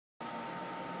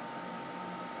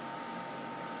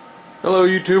Hello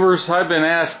YouTubers, I've been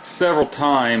asked several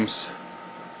times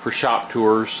for shop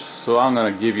tours, so I'm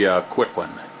going to give you a quick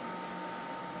one.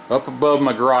 Up above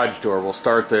my garage door, we'll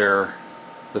start there,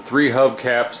 the three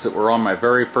hubcaps that were on my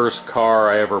very first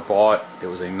car I ever bought. It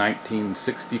was a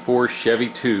 1964 Chevy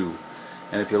 2,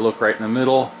 and if you look right in the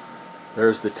middle,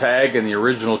 there's the tag and the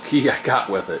original key I got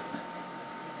with it.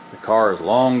 The car is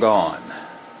long gone.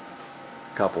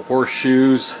 A couple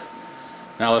horseshoes.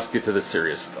 Now let's get to the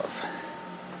serious stuff.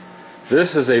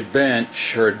 This is a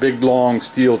bench, or a big long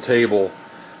steel table.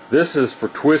 This is for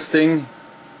twisting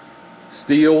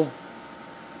steel,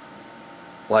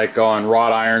 like on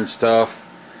wrought iron stuff.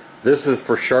 This is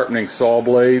for sharpening saw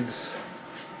blades.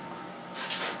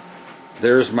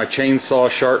 There's my chainsaw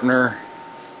sharpener.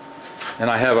 And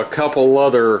I have a couple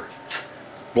other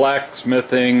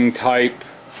blacksmithing type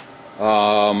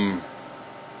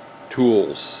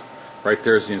tools. Right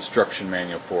there's the instruction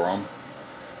manual for them.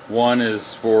 One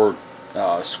is for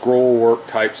scroll work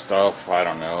type stuff, I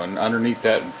don't know, and underneath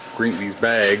that, these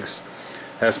bags,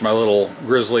 that's my little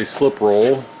Grizzly slip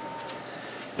roll.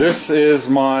 This is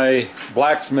my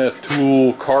blacksmith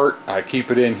tool cart. I keep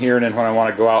it in here, and then when I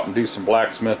want to go out and do some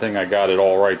blacksmithing, I got it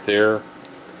all right there.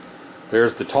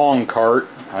 There's the tong cart.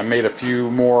 I made a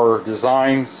few more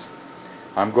designs.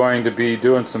 I'm going to be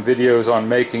doing some videos on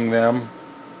making them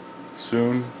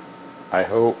soon, I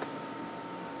hope.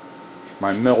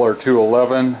 My Miller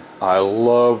 211, I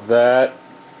love that.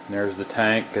 There's the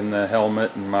tank and the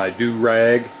helmet and my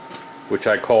do-rag, which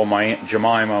I call my Aunt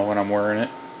Jemima when I'm wearing it.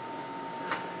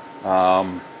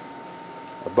 Buffing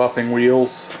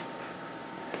wheels.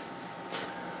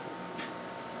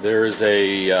 There's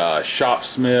a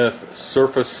Shopsmith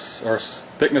surface or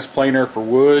thickness planer for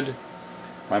wood.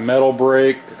 My metal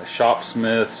brake, a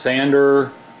Shopsmith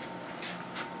sander.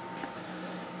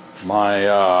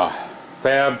 My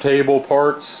fab table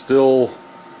parts still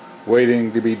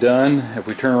waiting to be done. If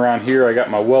we turn around here, I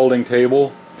got my welding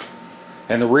table,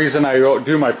 and the reason I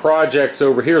do my projects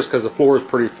over here is because the floor is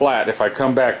pretty flat. If I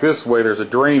come back this way, there's a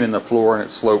drain in the floor and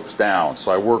it slopes down,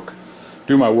 so I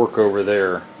do my work over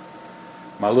there.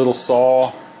 My little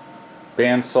saw,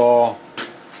 bandsaw.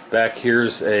 Back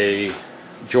here's a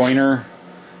joiner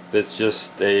that's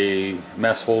just a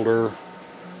mess holder.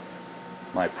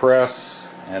 My press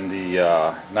and the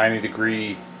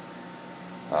 90-degree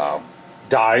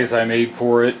dies I made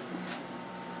for it.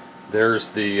 There's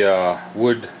the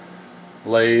wood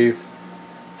lathe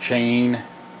chain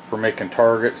for making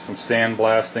targets, some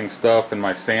sandblasting stuff, and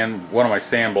one of my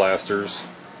sandblasters,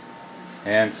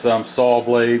 and some saw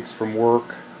blades from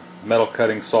work, metal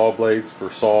cutting saw blades for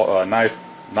knife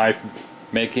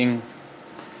making.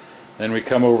 Then we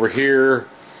come over here.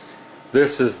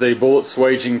 This is the bullet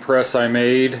swaging press I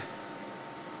made.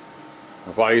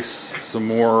 A vise, some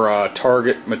more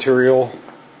target material.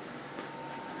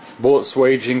 Bullet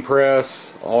swaging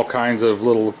press, all kinds of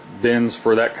little bins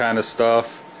for that kind of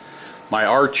stuff. My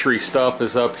archery stuff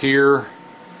is up here.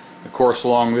 Of course,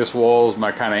 along this wall is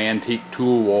my kind of antique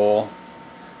tool wall.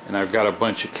 And I've got a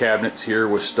bunch of cabinets here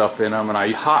with stuff in them. And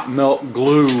I hot melt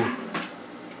glue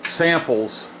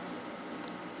samples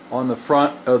on the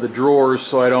front of the drawers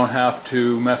so I don't have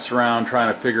to mess around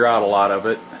trying to figure out a lot of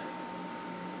it.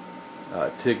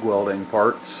 TIG welding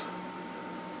parts.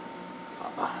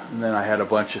 And then I had a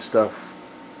bunch of stuff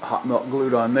hot melt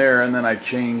glued on there, and then I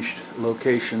changed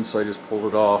location, so I just pulled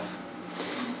it off.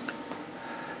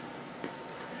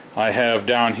 I have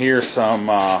down here some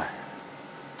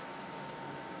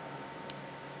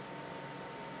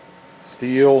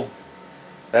steel.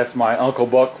 That's my Uncle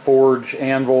Buck Forge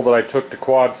anvil that I took to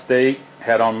Quad State,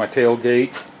 had on my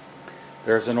tailgate.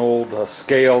 There's an old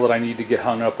scale that I need to get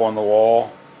hung up on the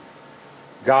wall.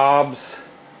 Gobs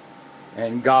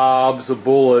and gobs of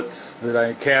bullets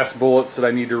cast bullets that I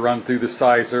need to run through the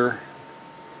sizer.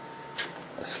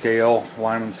 A scale,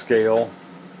 Lyman scale.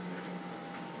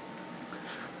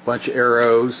 Bunch of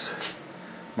arrows.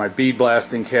 My bead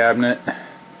blasting cabinet.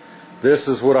 This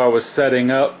is what I was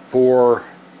setting up for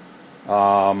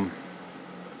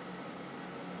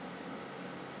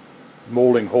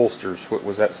molding holsters. What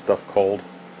was that stuff called?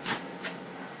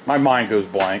 My mind goes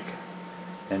blank.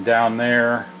 And down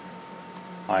there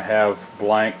I have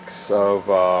blanks of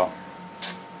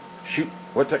shoot,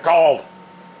 what's it called?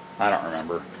 I don't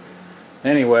remember.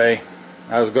 Anyway,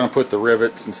 I was going to put the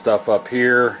rivets and stuff up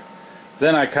here.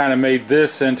 Then I kind of made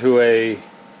this into a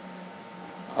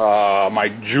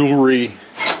my jewelry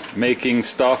making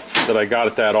stuff that I got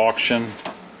at that auction.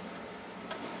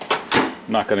 I'm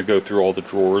not going to go through all the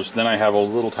drawers. Then I have a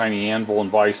little tiny anvil and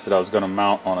vise that I was going to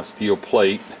mount on a steel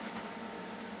plate.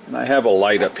 And I have a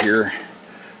light up here.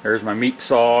 There's my meat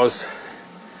saws.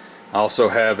 I also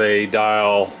have a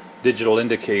dial digital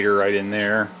indicator right in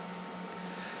there.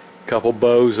 A couple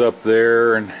bows up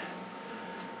there and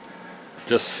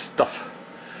just stuff.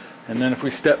 And then if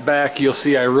we step back, you'll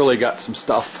see I really got some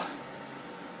stuff.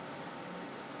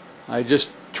 I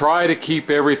just try to keep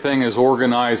everything as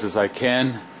organized as I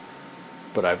can,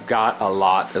 but I've got a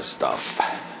lot of stuff.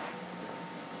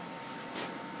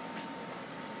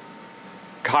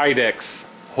 Kydex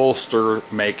holster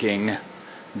making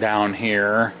down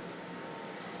here.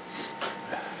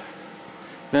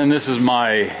 Then this is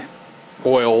my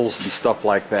oils and stuff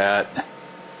like that.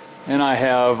 And I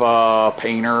have a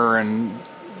painter, and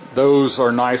those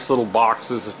are nice little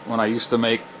boxes. When I used to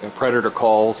make predator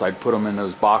calls, I'd put them in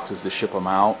those boxes to ship them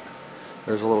out.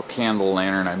 There's a little candle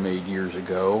lantern I made years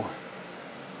ago.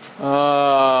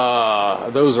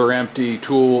 Those are empty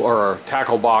tool or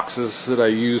tackle boxes that I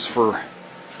use for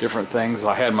different things.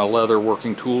 I had my leather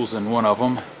working tools in one of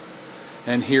them.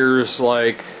 And here's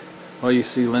like, well, you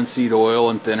see linseed oil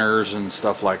and thinners and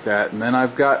stuff like that. And then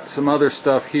I've got some other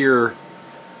stuff here.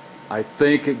 I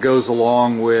think it goes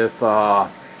along with Lost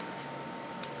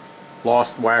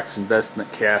Wax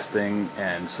Investment Casting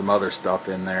and some other stuff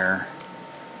in there.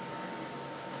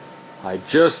 I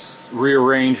just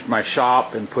rearranged my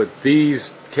shop and put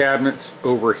these cabinets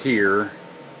over here.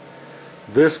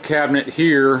 This cabinet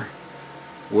here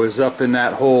was up in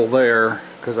that hole there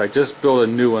because I just built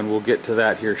a new one. We'll get to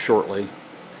that here shortly.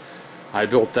 I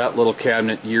built that little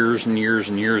cabinet years and years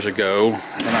and years ago,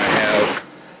 and I have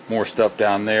more stuff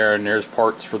down there, and there's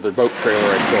parts for the boat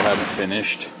trailer I still haven't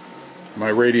finished. My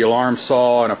radial arm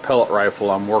saw and a pellet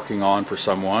rifle I'm working on for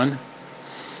someone.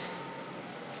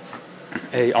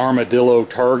 A armadillo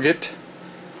target.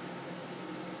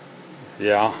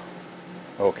 Yeah,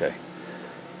 okay.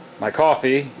 My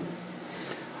coffee.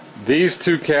 These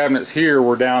two cabinets here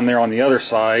were down there on the other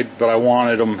side, but I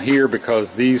wanted them here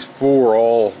because these four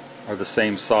all are the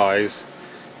same size,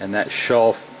 and that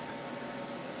shelf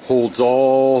holds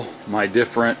all my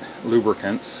different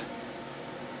lubricants.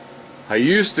 I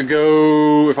used to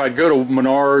go, if I'd go to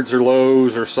Menards or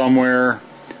Lowe's or somewhere,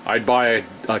 I'd buy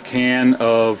a can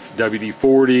of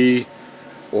WD-40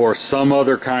 or some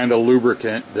other kind of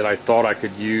lubricant that I thought I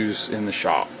could use in the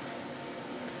shop.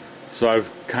 So I've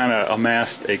kind of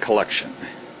amassed a collection.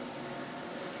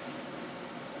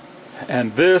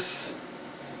 And this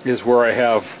is where I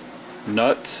have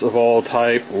nuts of all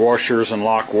type, washers and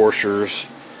lock washers,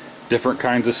 different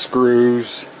kinds of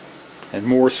screws, and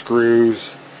more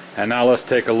screws. And now let's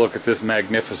take a look at this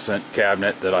magnificent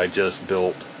cabinet that I just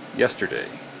built yesterday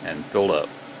and filled up.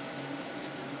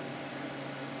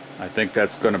 I think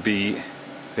that's going to be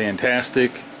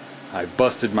fantastic. I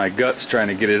busted my guts trying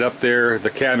to get it up there. The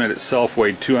cabinet itself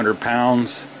weighed 200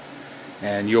 pounds,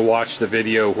 and you'll watch the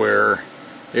video where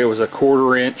it was a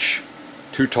 1/4 inch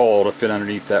too tall to fit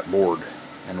underneath that board,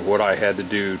 and what I had to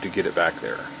do to get it back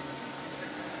there.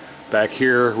 Back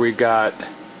here we got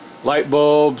light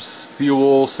bulbs,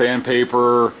 fuel,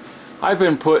 sandpaper. I've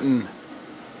been putting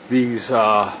these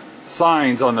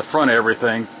signs on the front of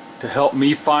everything to help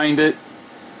me find it,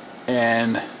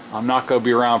 and I'm not going to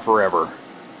be around forever.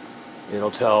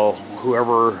 It'll tell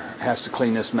whoever has to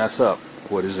clean this mess up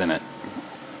what is in it.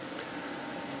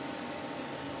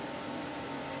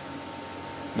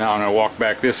 Now I'm going to walk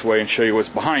back this way and show you what's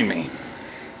behind me.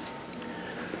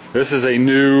 This is a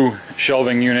new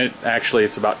shelving unit. Actually,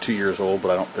 it's about 2 years old,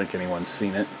 but I don't think anyone's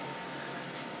seen it.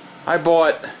 I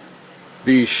bought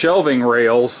these shelving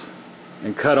rails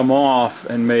and cut them off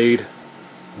and made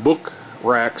book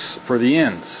racks for the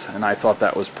ends, and I thought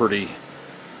that was pretty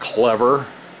clever,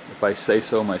 if I say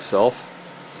so myself.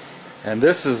 And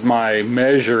this is my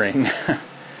measuring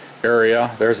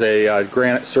area. There's a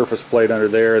granite surface plate under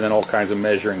there, and then all kinds of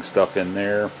measuring stuff in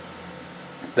there.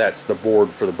 That's the board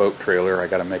for the boat trailer. I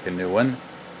got to make a new one.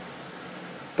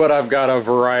 But I've got a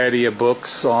variety of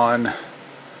books on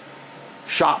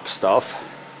shop stuff.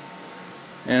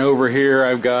 And over here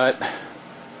I've got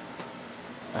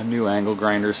a new angle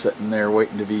grinder sitting there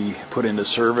waiting to be put into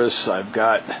service. I've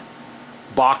got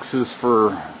boxes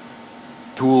for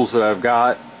tools that I've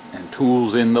got, and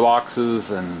tools in the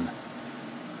boxes, and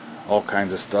all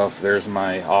kinds of stuff. There's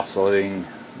my oscillating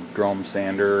drum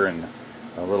sander and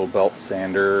a little belt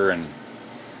sander, and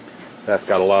that's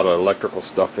got a lot of electrical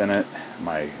stuff in it.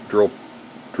 My drill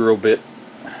bit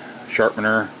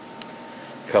sharpener,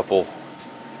 couple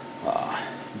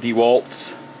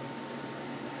DeWalt's,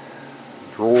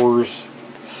 drawers,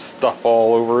 stuff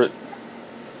all over it,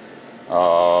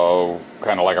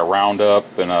 kind of like a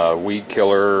Roundup and a weed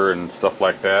killer and stuff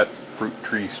like that, fruit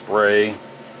tree spray.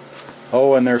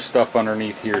 Oh, and there's stuff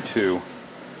underneath here too.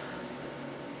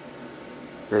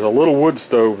 There's a little wood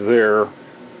stove there.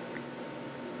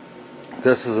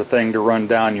 This is a thing to run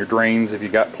down your drains if you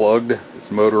got plugged.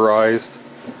 It's motorized.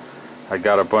 I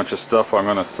got a bunch of stuff I'm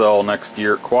going to sell next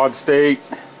year at Quad State.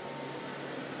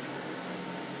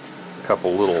 A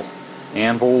couple little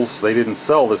anvils. They didn't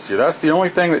sell this year. That's the only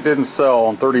thing that didn't sell,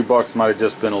 and 30 bucks might have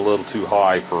just been a little too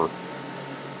high for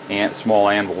small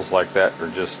anvils like that. They're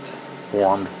just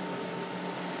formed.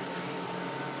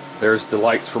 There's the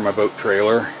lights for my boat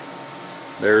trailer.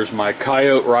 There's my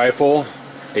Coyote rifle,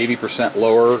 80%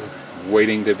 lower,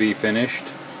 waiting to be finished.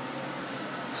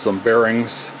 Some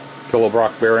bearings,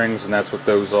 Pillowbrock bearings, and that's what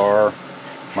those are.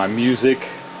 My music.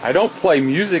 I don't play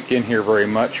music in here very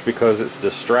much because it's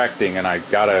distracting and I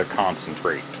gotta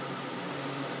concentrate.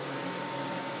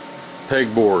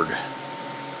 Pegboard,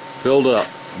 filled up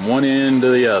from one end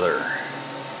to the other.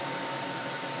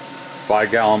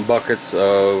 5-gallon buckets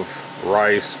of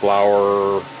rice,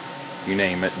 flour, you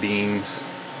name it, beans.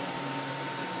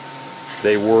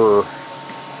 They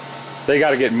got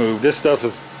to get moved. This stuff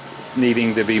is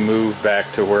needing to be moved back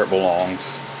to where it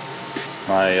belongs.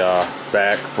 My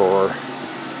back for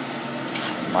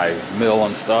my mill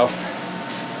and stuff.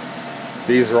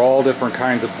 These are all different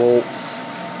kinds of bolts.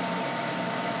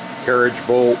 Carriage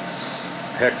bolts,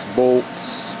 hex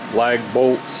bolts, lag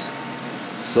bolts.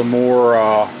 Some more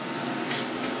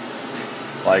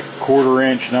like 1/4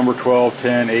 inch, number 12,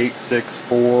 10, 8, 6,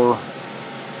 4,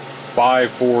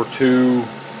 5, 4, 2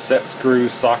 set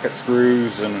screws, socket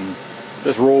screws, and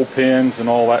just roll pins and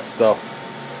all that stuff.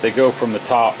 They go from the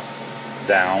top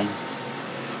down.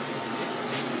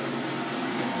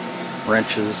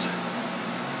 Wrenches.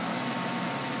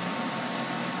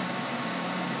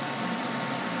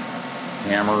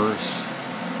 Hammers.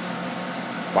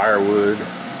 Firewood.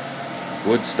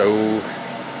 Wood stove.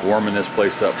 Warming this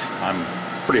place up. I'm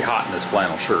pretty hot in this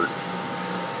flannel shirt.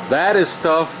 That is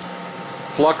stuff,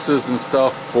 fluxes and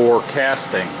stuff for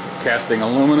casting. Casting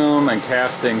aluminum and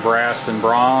casting brass and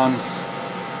bronze.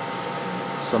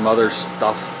 Some other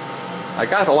stuff. I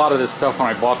got a lot of this stuff when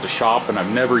I bought the shop and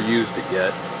I've never used it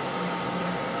yet.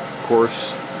 Of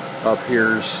course, up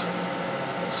here's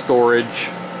storage.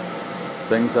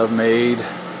 Things I've made.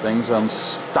 Things I'm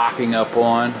stocking up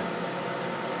on.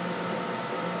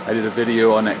 I did a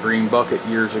video on that green bucket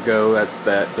years ago. That's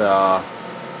that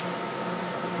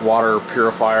water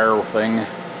purifier thing.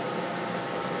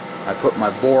 I put my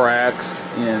borax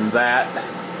in that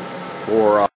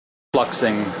for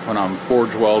fluxing when I'm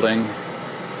forge welding.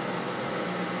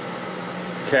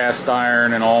 Cast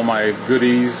iron and all my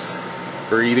goodies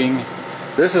for eating.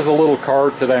 This is a little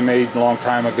cart that I made a long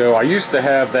time ago. I used to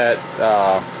have that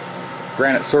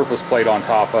granite surface plate on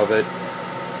top of it.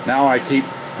 Now I keep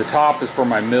the top is for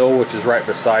my mill, which is right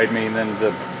beside me, and then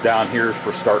the down here is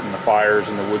for starting the fires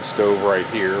and the wood stove right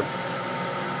here.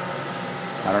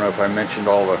 I don't know if I mentioned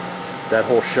all that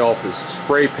whole shelf is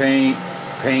spray paint,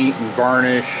 paint and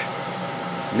varnish,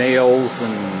 nails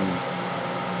and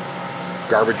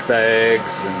garbage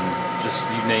bags, and just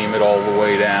you name it all the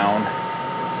way down.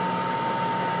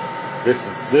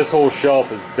 This whole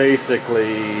shelf is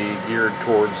basically geared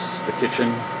towards the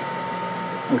kitchen,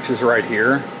 which is right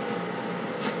here.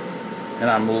 And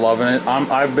I'm loving it.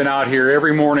 I've been out here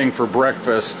every morning for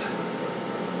breakfast,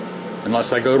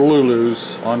 unless I go to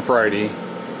Lulu's on Friday,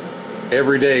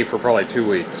 every day for probably 2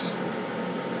 weeks.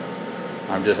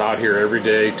 I'm just out here every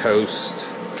day, toast.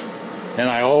 And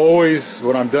I always,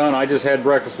 when I'm done, I just had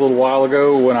breakfast a little while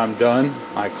ago. When I'm done,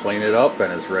 I clean it up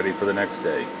and it's ready for the next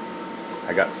day.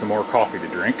 I got some more coffee to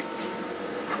drink.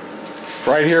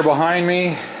 Right here behind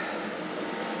me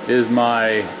is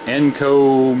my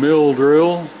Enco mill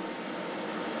drill.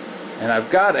 And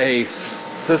I've got a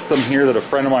system here that a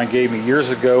friend of mine gave me years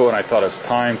ago, and I thought it's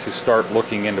time to start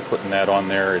looking into putting that on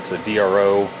there. It's a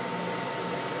DRO.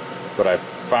 But I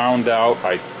found out,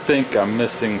 I think I'm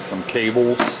missing some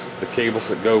cables. The cables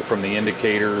that go from the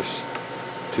indicators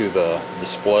to the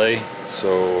display.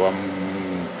 So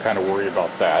I'm kind of worried about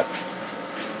that.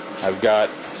 I've got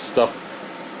stuff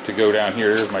to go down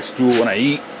here. Here's my stool when I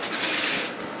eat.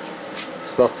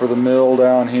 Stuff for the mill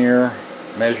down here.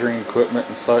 Measuring equipment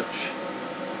and such.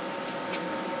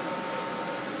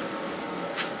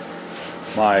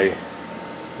 My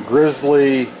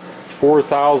Grizzly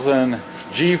 4000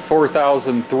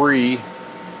 G4003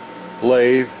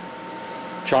 lathe,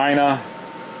 China,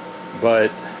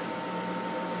 but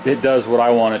it does what I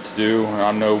want it to do.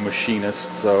 I'm no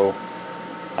machinist, so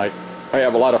I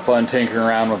have a lot of fun tinkering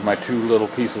around with my two little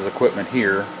pieces of equipment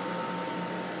here.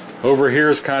 Over here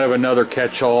is kind of another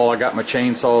catch-all. I got my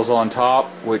chainsaws on top,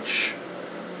 which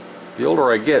the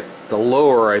older I get, the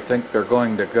lower I think they're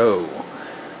going to go.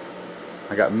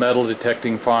 I got metal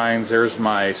detecting fines. There's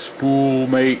my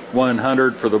Spoolmate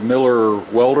 100 for the Miller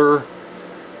welder.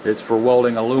 It's for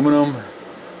welding aluminum.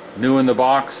 New in the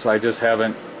box. I just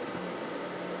haven't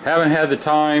had the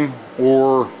time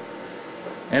or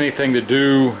anything to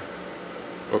do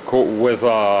with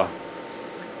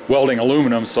welding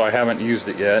aluminum, so I haven't used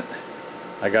it yet.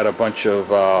 I got a bunch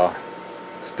of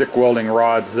stick welding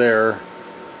rods there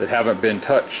that haven't been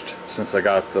touched since I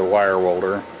got the wire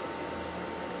welder.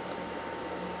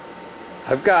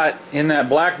 I've got in that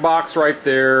black box right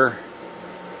there,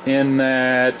 in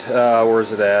that where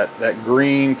is it at? That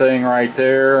green thing right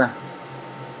there,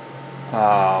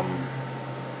 and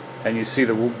you see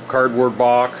the cardboard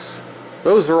box.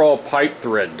 Those are all pipe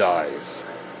thread dies.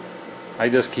 I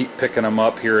just keep picking them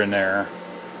up here and there.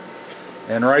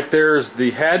 And right there's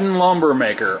the Haddon Lumber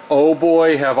Maker. Oh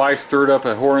boy, have I stirred up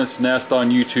a hornet's nest on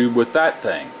YouTube with that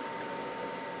thing.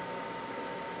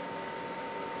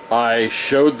 I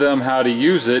showed them how to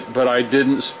use it, but I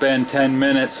didn't spend 10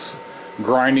 minutes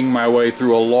grinding my way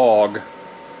through a log.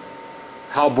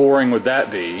 How boring would that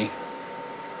be?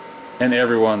 And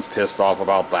everyone's pissed off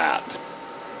about that.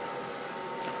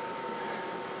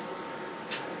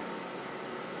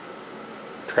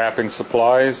 Trapping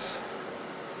supplies.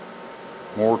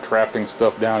 More trapping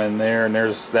stuff down in there, and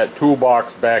there's that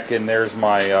toolbox back in. There's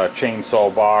my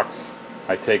chainsaw box.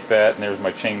 I take that, and there's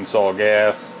my chainsaw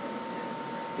gas.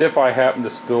 If I happen to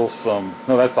spill some,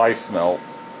 no, that's ice melt.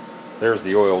 There's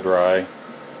the oil dry,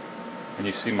 and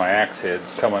you see my axe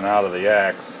heads coming out of the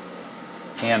axe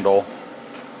handle.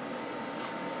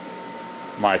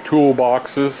 My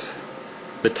toolboxes.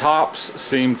 The tops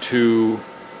seem to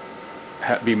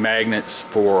be magnets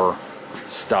for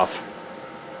stuff,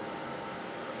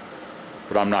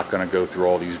 but I'm not going to go through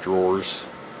all these drawers.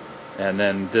 And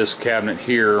then this cabinet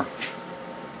here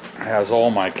has all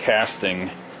my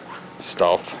casting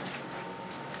stuff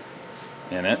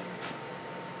in it.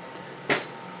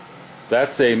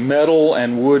 That's a metal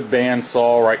and wood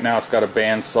bandsaw. Right now it's got a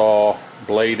bandsaw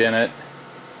blade in it,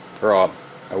 or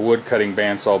a wood cutting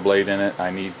bandsaw blade in it. I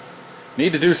need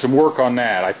to do some work on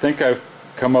that. I think I've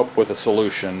come up with a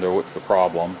solution to what's the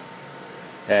problem.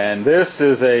 And this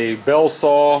is a bell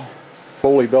saw,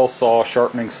 Foley bell saw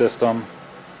sharpening system.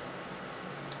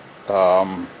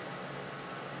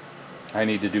 I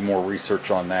need to do more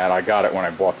research on that. I got it when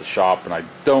I bought the shop, and I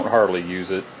don't hardly use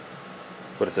it,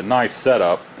 but it's a nice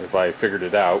setup if I figured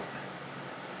it out.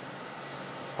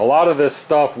 A lot of this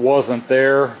stuff wasn't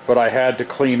there, but I had to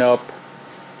clean up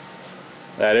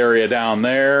that area down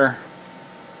there,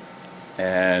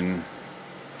 and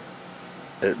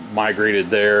it migrated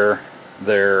there,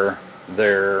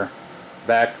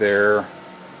 back there.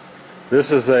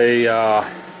 This is a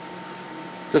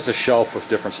just a shelf with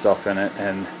different stuff in it,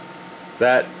 and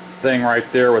that thing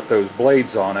right there with those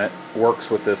blades on it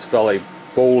works with this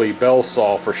Foley bell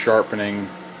saw for sharpening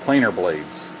planer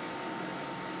blades.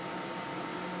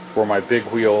 For my big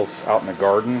wheels out in the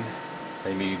garden,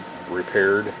 they need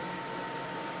repaired.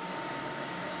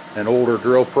 An older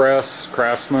drill press,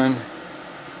 Craftsman,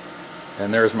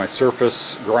 and there's my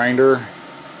surface grinder,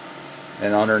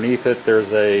 and underneath it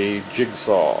there's a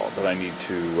jigsaw that I need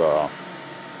to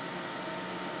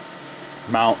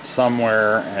mount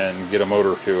somewhere and get a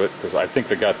motor to it, because I think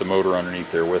they got the motor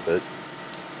underneath there with it.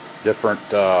 Different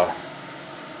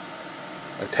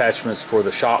attachments for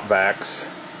the shop vacs.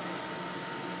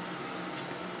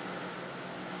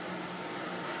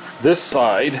 This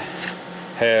side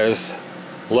has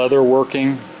leather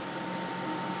working.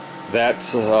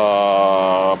 That's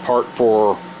a part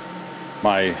for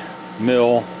my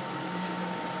mill.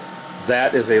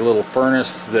 That is a little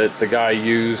furnace that the guy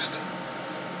used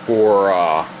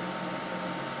for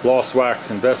gloss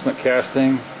wax investment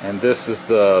casting, and this is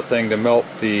the thing to melt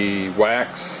the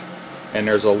wax. And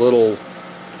there's a little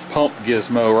pump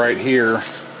gizmo right here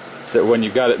that when you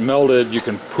got it melted, you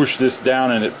can push this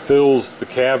down and it fills the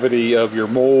cavity of your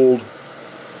mold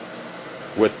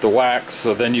with the wax,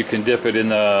 so then you can dip it in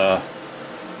the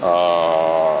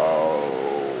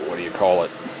what do you call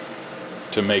it,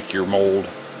 to make your mold.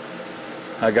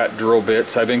 I got drill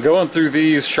bits. I've been going through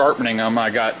these, sharpening them. I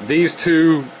got these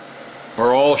two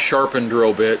are all sharpened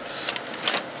drill bits.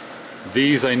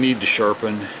 These I need to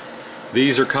sharpen.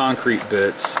 These are concrete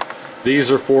bits.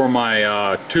 These are for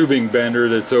my tubing bender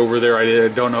that's over there. I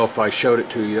don't know if I showed it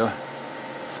to you.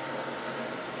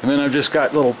 And then I've just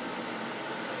got little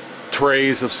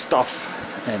trays of stuff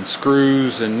and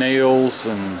screws and nails,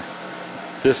 and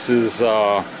this is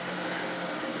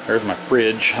there's my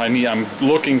fridge. I'm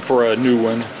looking for a new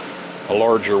one, a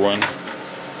larger one.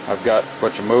 I've got a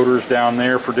bunch of motors down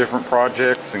there for different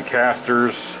projects and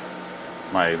casters.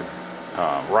 My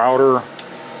router.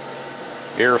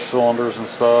 air cylinders and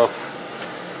stuff.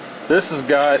 This has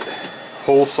got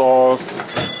hole saws,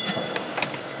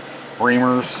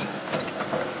 reamers,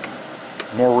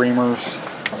 more reamers,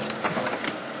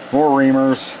 more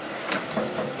reamers,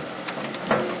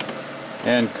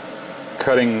 and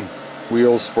cutting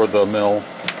wheels for the mill,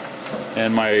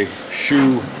 and my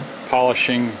shoe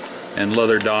polishing and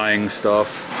leather dyeing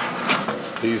stuff.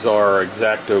 These are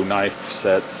X-Acto knife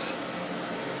sets.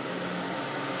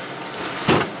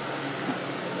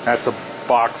 That's a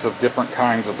box of different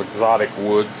kinds of exotic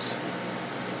woods.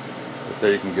 But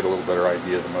there you can get a little better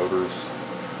idea of the motors.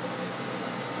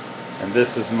 And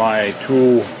this is my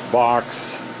tool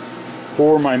box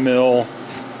for my mill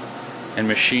and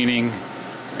machining,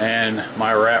 and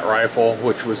my rat rifle,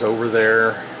 which was over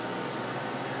there,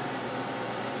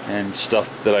 and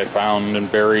stuff that I found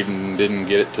and buried and didn't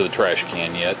get it to the trash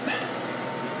can yet.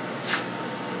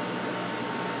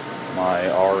 My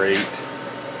R8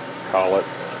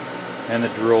 collets and the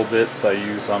drill bits I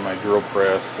use on my drill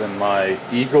press, and my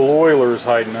Eagle Oilers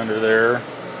hiding under there.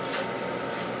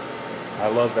 I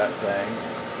love that thing.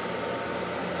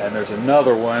 And there's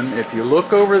another one. If you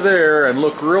look over there and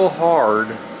look real hard,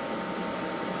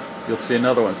 you'll see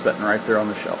another one sitting right there on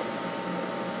the shelf.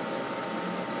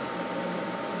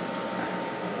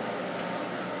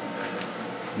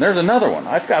 And there's another one.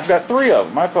 I've got 3 of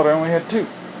them. I thought I only had 2.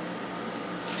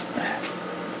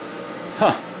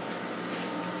 Huh.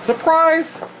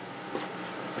 Surprise!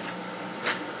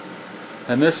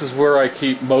 And this is where I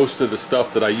keep most of the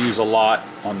stuff that I use a lot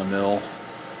on the mill.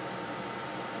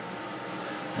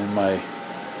 And my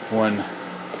one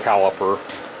caliper,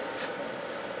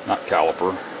 not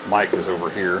caliper, mic is over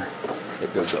here.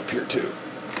 It goes up here too.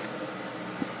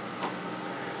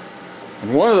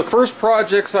 And one of the first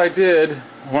projects I did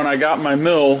when I got my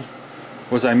mill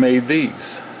was I made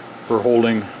these for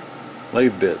holding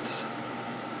lathe bits.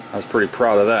 I was pretty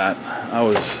proud of that.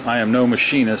 I am no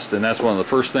machinist, and that's one of the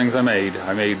first things I made.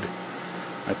 I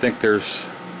think there's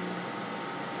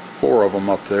 4 of them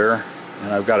up there,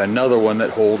 and I've got another one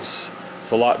that holds,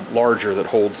 it's a lot larger, that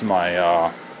holds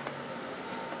my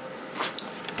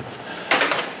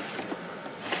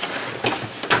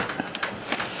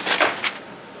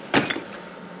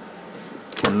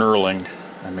for knurling.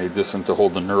 I made this one to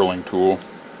hold the knurling tool.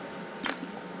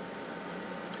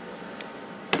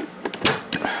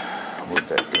 Where'd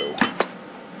that go?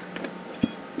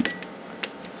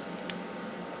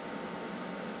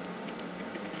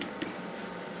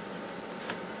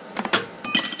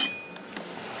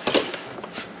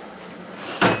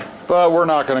 But we're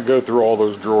not going to go through all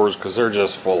those drawers because they're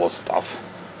just full of stuff.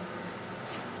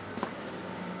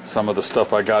 Some of the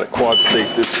stuff I got at Quad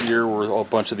State this year were a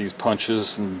bunch of these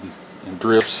punches and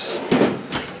drifts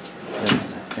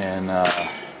and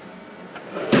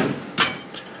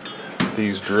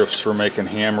these drifts for making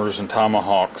hammers and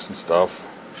tomahawks and stuff.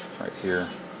 Right here,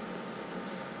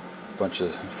 a bunch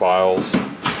of files.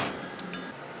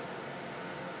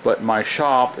 But my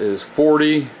shop is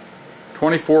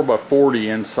 24 by 40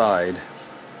 inside,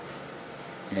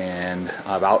 and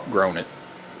I've outgrown it.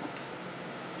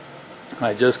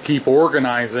 I just keep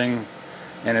organizing,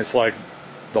 and it's like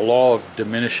the law of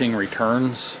diminishing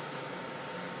returns.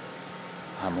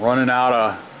 I'm running out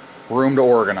of room to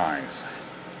organize.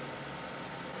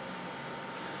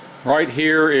 Right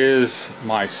here is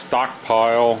my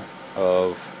stockpile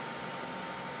of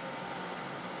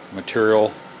material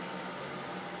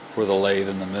for the lathe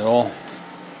and the mill.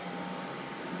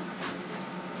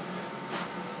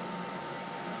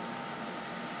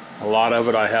 A lot of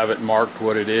it I haven't marked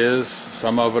what it is.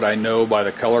 Some of it I know by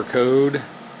the color code.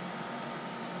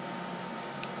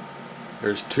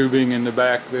 There's tubing in the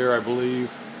back there, I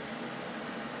believe,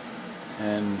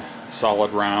 and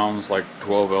solid rounds like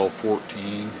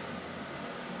 12L14.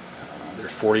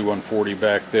 There's 4140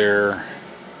 back there.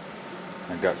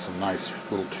 I've got some nice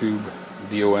little tube,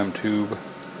 DOM tube.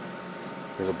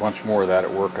 There's a bunch more of that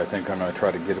at work. I think I'm going to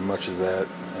try to get as much of that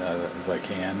as I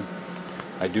can.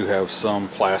 I do have some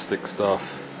plastic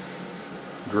stuff,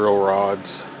 drill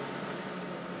rods,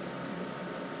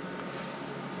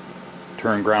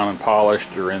 turned, ground, and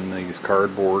polished are in these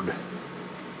cardboard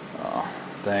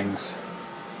things.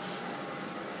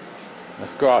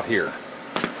 Let's go out here.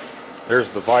 There's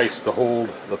the vise to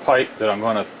hold the pipe that I'm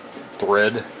going to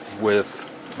thread with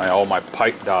all my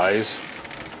pipe dies.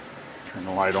 Turn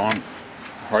the light on.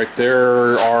 Right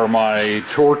there are my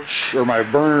torch, or my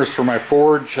burners for my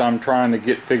forge I'm trying to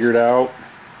get figured out.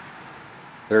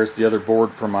 There's the other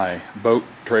board for my boat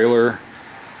trailer.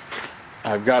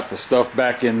 I've got the stuff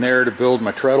back in there to build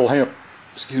my treadle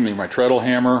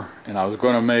hammer, and I was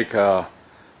going to make a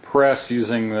press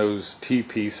using those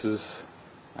T-pieces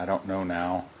I don't know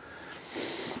now.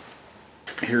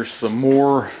 Here's some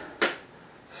more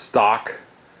stock.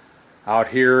 Out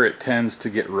here it tends to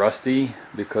get rusty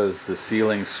because the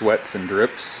ceiling sweats and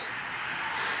drips.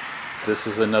 This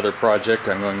is another project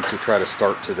I'm going to try to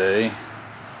start today.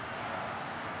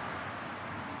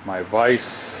 My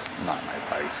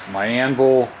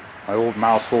anvil, my old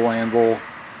mouse hole anvil,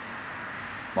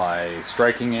 my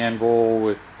striking anvil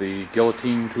with the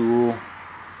guillotine tool,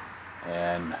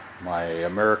 and my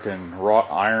American wrought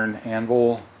iron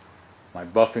anvil, my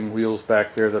buffing wheels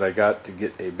back there that I got to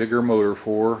get a bigger motor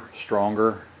for,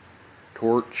 stronger,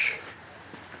 torch,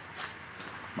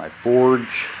 my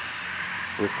forge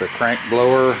with the crank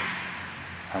blower.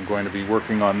 I'm going to be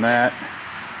working on that.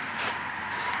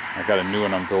 I got a new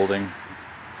one I'm building.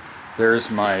 There's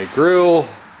my grill,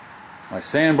 my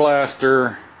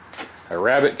sandblaster, a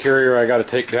rabbit carrier I got to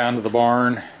take down to the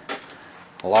barn,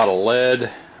 a lot of lead.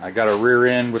 I got a rear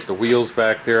end with the wheels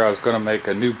back there I was going to make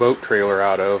a new boat trailer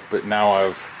out of, but now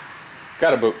I've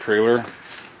got a boat trailer.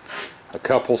 A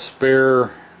couple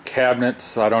spare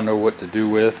cabinets I don't know what to do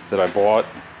with that I bought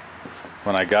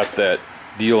when I got that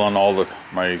deal on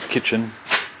my kitchen.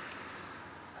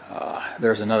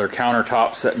 There's another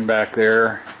countertop sitting back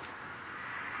there.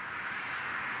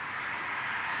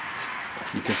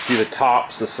 You can see the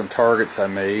tops of some targets I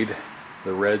made,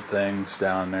 the red things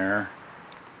down there.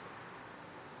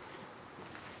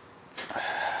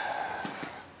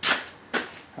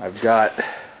 I've got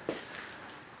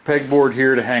pegboard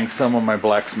here to hang some of my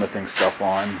blacksmithing stuff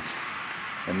on,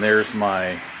 and there's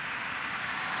my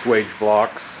swage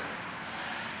blocks,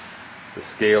 the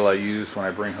scale I use when I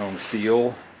bring home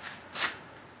steel,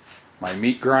 my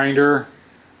meat grinder,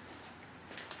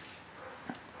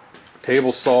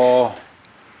 table saw,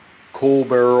 coal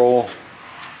barrel,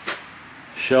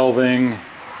 shelving.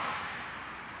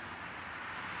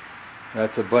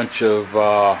 That's a bunch of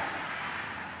oh,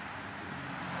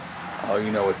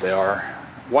 you know what they are.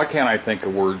 Why can't I think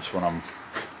of words when I'm...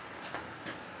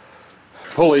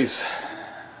 Pulleys.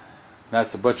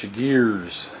 That's a bunch of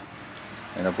gears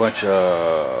and a bunch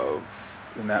of...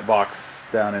 In that box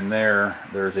down in there,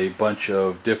 there's a bunch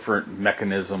of different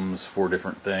mechanisms for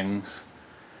different things.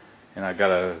 And I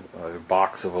got a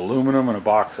box of aluminum and a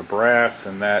box of brass,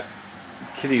 and that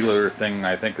kitty litter thing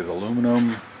I think is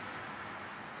aluminum.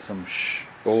 Some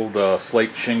old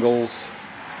slate shingles.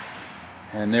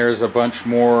 And there's a bunch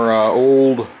more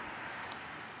old...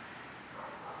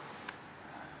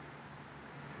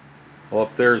 Well,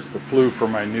 up there's the flue for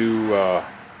my new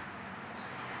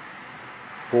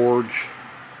forge.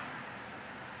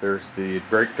 There's the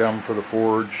brake drum for the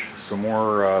forge. Some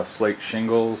more slate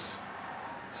shingles.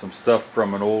 Some stuff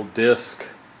from an old disc.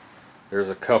 There's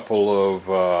a couple of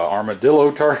armadillo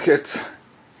targets.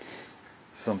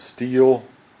 Some steel.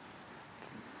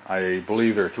 I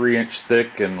believe they're 3-inch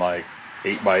thick and like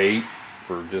 8x8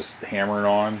 for just hammering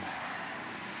on.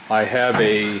 I have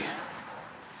a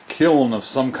kiln of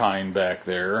some kind back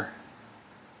there.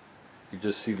 You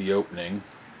just see the opening.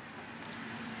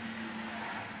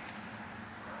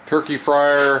 Turkey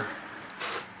fryer.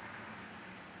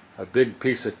 A big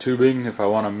piece of tubing if I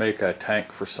want to make a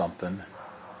tank for something.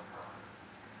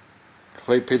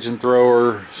 Clay pigeon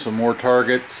thrower. Some more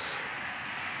targets.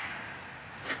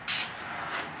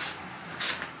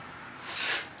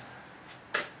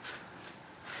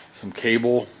 Some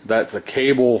cable. That's a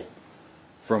cable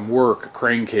from work, a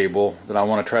crane cable that I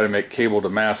want to try to make cable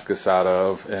Damascus out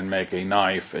of and make a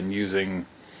knife, and using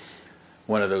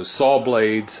one of those saw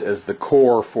blades as the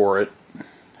core for it,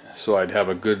 so I'd have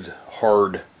a good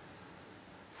hard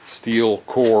steel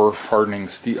core,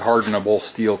 hardenable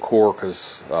steel core,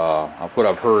 because what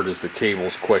I've heard is the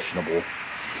cable's questionable.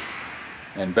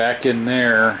 And back in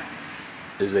there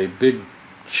is a big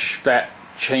fat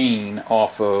chain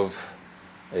off of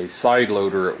a side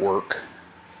loader at work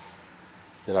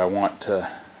that I want to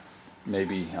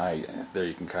maybe, there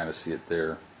you can kind of see it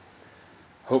there.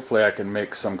 Hopefully I can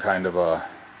make some kind of a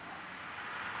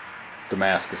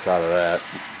Damascus out of that.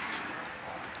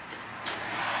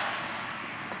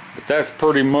 But that's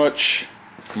pretty much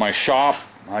my shop.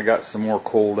 I got some more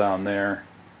coal down there.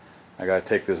 I got to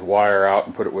take this wire out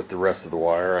and put it with the rest of the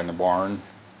wire in the barn.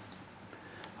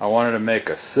 I wanted to make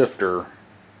a sifter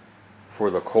for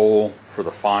the coal, for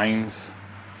the fines,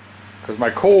 because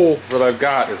my coal that I've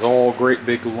got is all great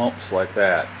big lumps like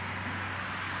that,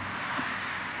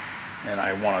 and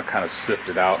I want to kind of sift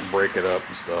it out and break it up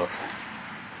and stuff.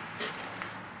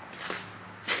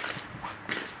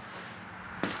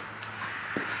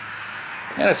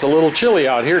 And it's a little chilly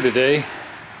out here today.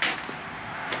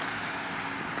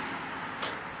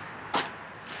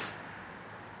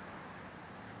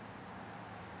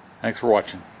 Thanks for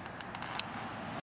watching.